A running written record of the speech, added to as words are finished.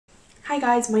Hi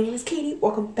guys, my name is Katie.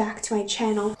 Welcome back to my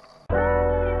channel.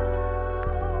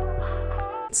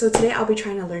 So today I'll be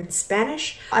trying to learn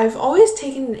Spanish. I've always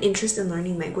taken an interest in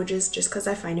learning languages just because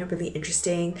I find it really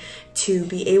interesting to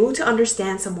be able to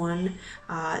understand someone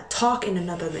talk in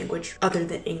another language other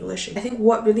than English. I think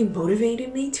what really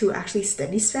motivated me to actually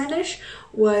study Spanish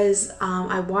was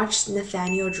I watched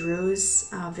Nathaniel Drew's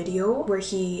video where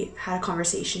he had a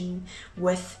conversation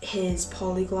with his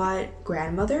polyglot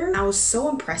grandmother. I was so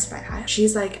impressed by that.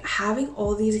 She's like having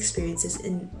all these experiences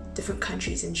in different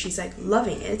countries and she's like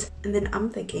loving it. And then I'm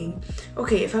thinking,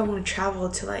 okay, if I want to travel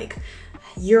to like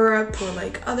Europe or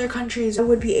like other countries, I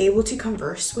would be able to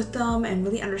converse with them and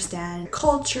really understand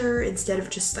culture instead of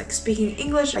just like speaking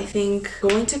English. I think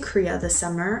going to Korea this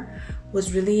summer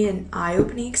was really an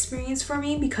eye-opening experience for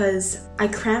me because I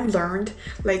learned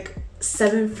like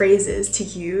 7 phrases to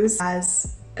use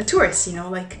as a tourist, you know,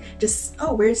 like just,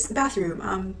 oh, where's the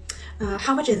bathroom?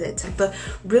 How much is it? The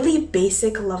really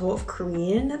basic level of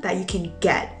Korean that you can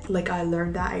get. Like I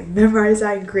learned that, I memorized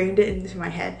that, I ingrained it into my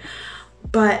head.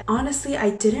 But honestly, I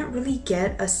didn't really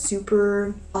get a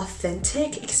super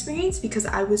authentic experience because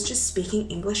I was just speaking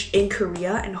English in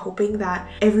Korea and hoping that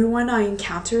everyone I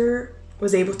encounter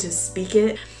was able to speak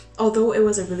it. Although it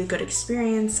was a really good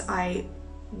experience, I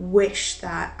wish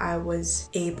that I was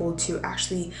able to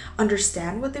actually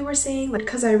understand what they were saying, like,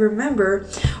 because I remember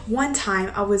one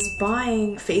time I was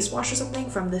buying face wash or something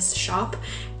from this shop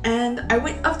and I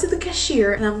went up to the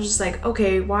cashier and I was just like,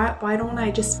 okay, why don't I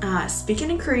just speak it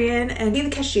in Korean and be the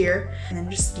cashier and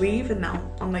then just leave, and now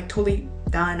I'm like totally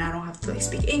done. I don't have to like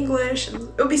speak English.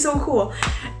 It would be so cool.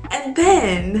 And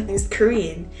then it was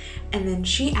Korean and then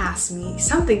she asked me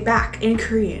something back in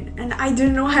Korean and I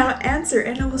didn't know how to answer,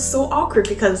 and it was so awkward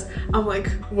because I'm like,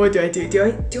 what do I do?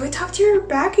 Do I talk to her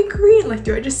back in Korean? Like,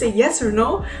 do I just say yes or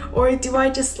no? Or do I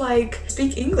just like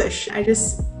speak English? I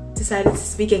just decided to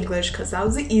speak English because that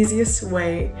was the easiest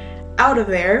way out of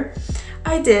there.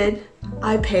 I did.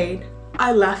 I paid.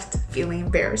 I left feeling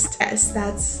embarrassed. Yes,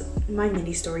 that's my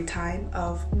mini story time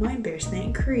of my embarrassment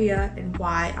in Korea and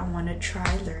why I want to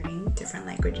try learning different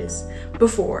languages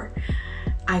before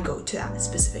I go to that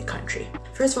specific country.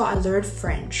 First of all, I learned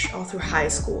French all through high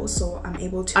school, so I'm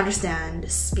able to understand,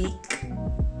 speak,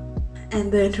 and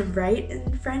then write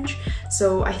in French.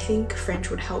 So I think French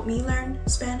would help me learn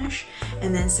Spanish.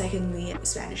 And then secondly,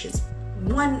 Spanish is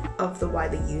one of the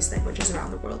widely used languages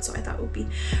around the world, so I thought it would be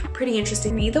pretty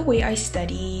interesting. For me, the way I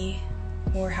study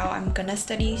or how I'm gonna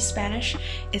study Spanish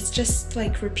is just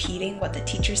like repeating what the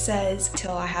teacher says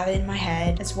till I have it in my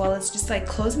head, as well as just like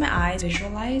close my eyes,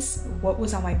 visualize what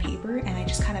was on my paper, and I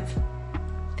just kind of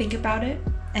think about it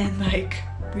and like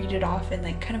read it off and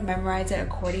like kind of memorize it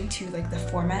according to like the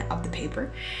format of the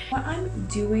paper. What I'm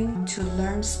doing to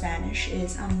learn Spanish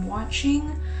is I'm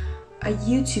watching a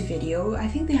YouTube video. I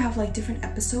think they have like different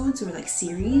episodes or like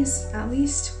series at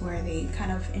least where they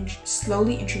kind of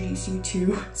slowly introduce you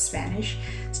to Spanish,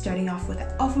 starting off with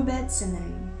alphabets and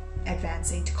then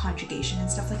advancing to conjugation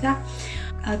and stuff like that.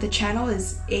 The channel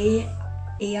is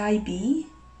AIB.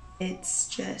 It's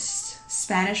just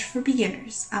Spanish for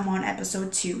beginners. I'm on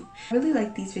episode 2. I really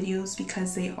like these videos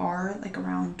because they are like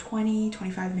around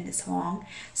 20-25 minutes long,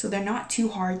 so they're not too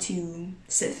hard to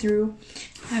sit through.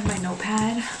 I have my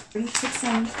notepad. Really put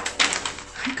some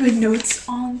good notes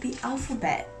on the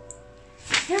alphabet.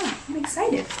 Yeah, I'm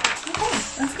excited. Okay,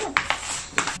 let's go.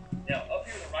 Now up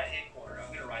here in the right hand corner,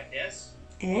 I'm gonna write S.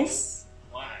 S.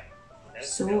 Y.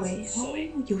 Soy. Oh,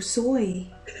 yo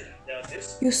soy. Now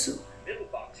this Yo soy. middle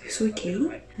box here, Soy Katie?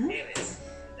 Huh? Eres.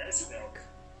 That is spelled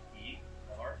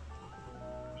E-R-E-S.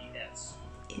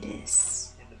 It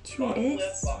is. In the Two bottom eres.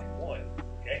 left box, 1.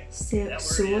 Okay.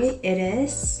 Soy,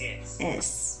 eres, Es.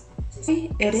 es. So Soy, say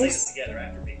this eres. together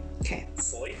after me. Okay.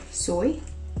 Soy. Soy,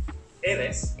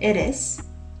 Eres. eres,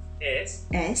 Es.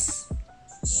 es.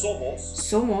 Somos.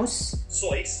 Somos,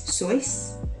 Sois.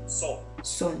 sois, Son.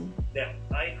 son. Now,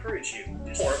 I encourage you.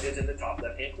 Form is in the top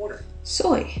left hand corner.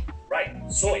 Soy. Right.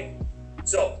 Soy.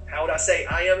 So, how would I say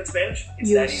I am in Spanish? It's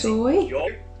Yo that easy. soy. Yo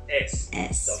es.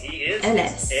 Es. So he is. Él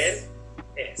es. Él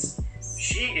es.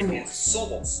 She is.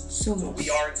 Somos. So Somos. we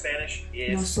are in Spanish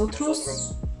is.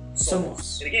 Nosotros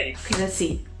somos. And again, Okay, let's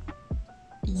see.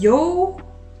 Yo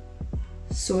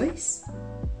sois.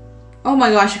 Oh my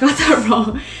gosh, I got that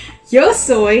wrong. Yo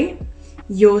soy.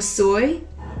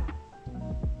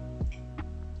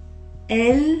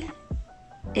 Él,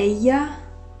 ella.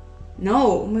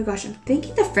 No, oh my gosh, I'm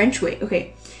thinking the French way.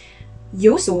 Okay.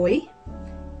 Yo soy.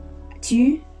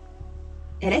 Tu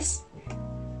eres.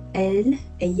 Él,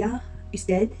 ella,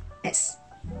 usted es.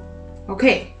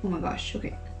 Okay. Oh my gosh.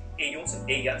 Okay. ellos and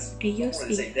ellas. Ellos, Or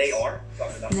they say ellas. they are.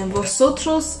 Talking about And then someone else.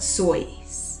 vosotros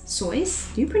sois. Sois?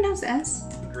 Do you pronounce the S?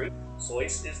 Group.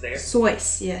 Sois is there.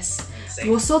 Sois, yes. Same.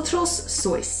 Vosotros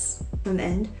sois. From the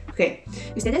end. Okay.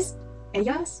 Ustedes,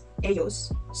 ellas,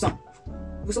 ellos, son.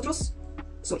 Vosotros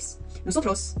sois.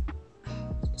 Nosotros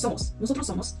somos. Nosotros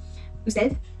somos.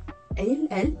 Usted, él,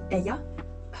 ella,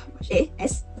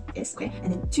 es, okay.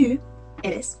 And then tú,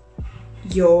 eres.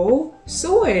 Yo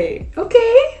soy.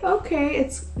 Okay.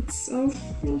 It's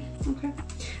okay.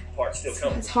 Part still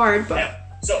coming. It's hard, but Now,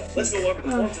 so let's go over the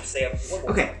forms of say one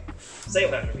more okay. time. Say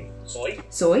them after me. Soy,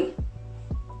 Soy,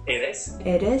 eres,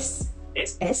 eres,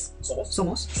 es, somos,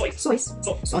 somos, sois, sois,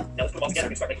 son. son. Now let's put them all together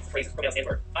and start making some phrases, pronouns, and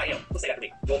verb. I am. Let's say that after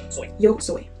me. Yo soy. Yo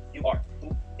soy. You are.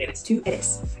 Tú eres. Tú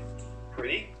eres.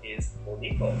 Pretty is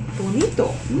bonito.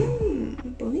 Bonito.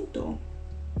 Bonito.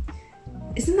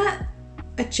 Isn't that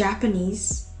a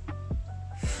Japanese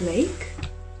flake?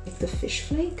 Like the fish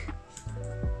flake?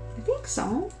 I think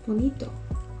so. Bonito.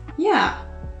 Yeah.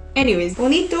 Anyways,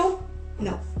 bonito.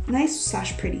 No. Nice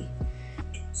 / pretty.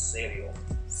 Serio.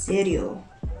 Serio.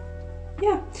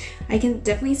 Yeah. I can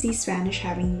definitely see Spanish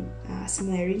having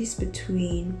similarities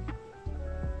between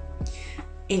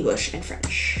English and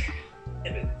French.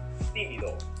 Timid.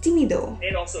 Tímido. Tímido.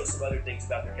 And also some other things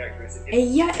about their characteristics.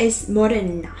 Ella es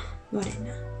morena.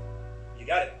 Morena. You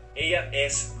got it. Ella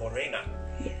es morena.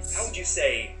 Yes. How would you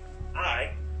say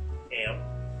I am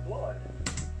blonde?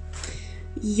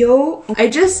 Yo. I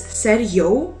just said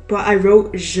yo, but I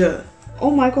wrote je.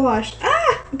 Oh my gosh.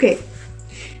 Ah! Okay.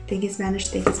 Think in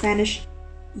Spanish.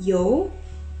 Yo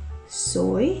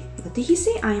soy. What did he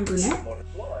say? I am brunette. Blonde.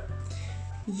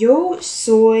 Yo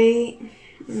soy.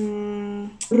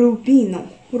 Rubino.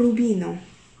 Rubina.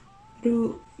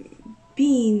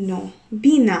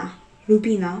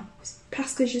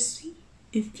 Parce que je suis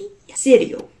une fille.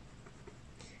 Serio.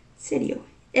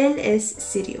 Él es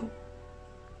serio.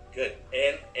 Good.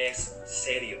 Él es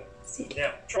serio. Serio. Now,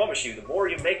 I promise you, the more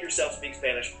you make yourself speak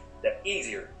Spanish, the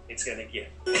easier it's going to get.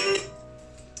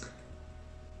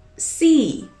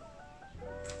 Sí.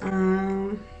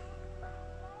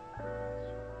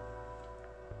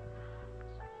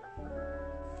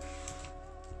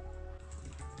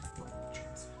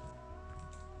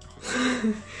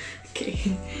 Okay,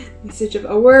 let me search up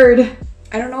a word.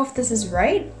 I don't know if this is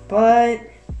right, but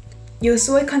yo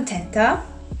soy contenta.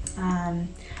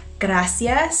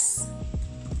 Gracias.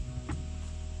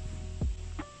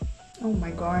 Oh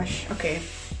my gosh. Okay.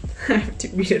 I have to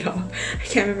read it all. I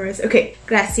can't remember it. Okay.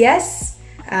 Gracias.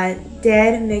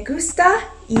 Dar me gusta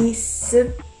y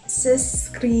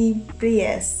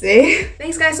suscribirse.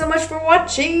 Thanks guys so much for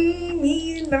watching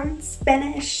me learn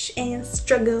Spanish and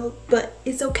struggle, but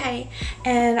it's okay.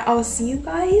 And I'll see you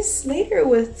guys later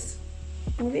with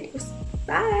more videos.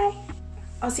 Bye.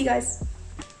 I'll see you guys.